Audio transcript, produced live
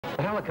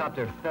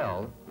helicopter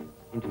fell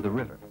into the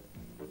river.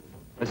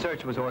 A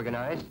search was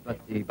organized, but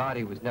the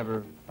body was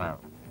never found.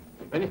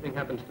 If anything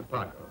happens to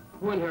Paco,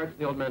 who inherits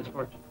the old man's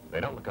fortune? They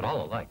don't look at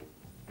all alike.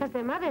 Because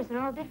their mothers are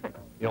all different.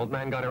 The old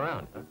man got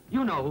around, huh?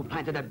 You know who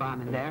planted that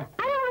bomb in there.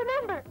 I don't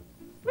remember.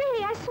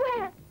 Really, I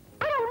swear.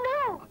 I don't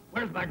know.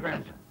 Where's my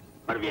grandson?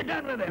 What have you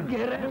done with him?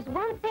 There's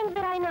one thing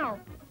that I know.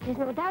 There's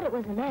no doubt it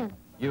was a man.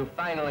 You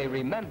finally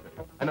remember.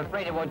 I'm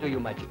afraid it won't do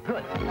you much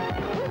good.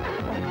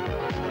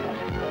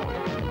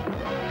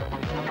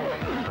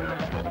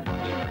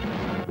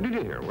 What do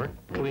you do here? Work?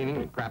 Cleaning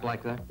and crap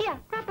like that? Yeah,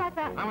 crap like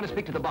that. I want to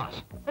speak to the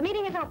boss. The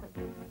meeting is open.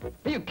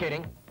 Are you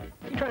kidding?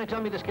 You trying to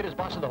tell me this kid is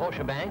boss of the whole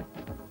shebang?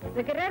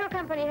 The Guerrero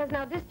Company has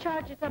now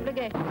discharged its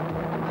obligation.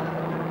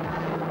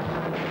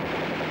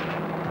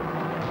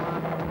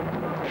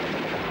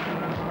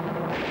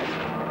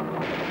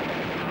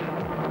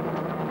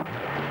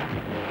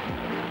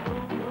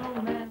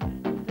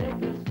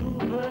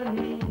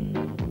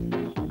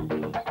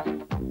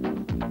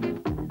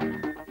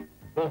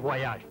 Bon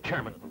voyage,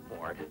 chairman of the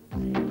board.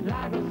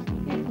 Lagos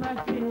is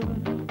my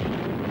favorite.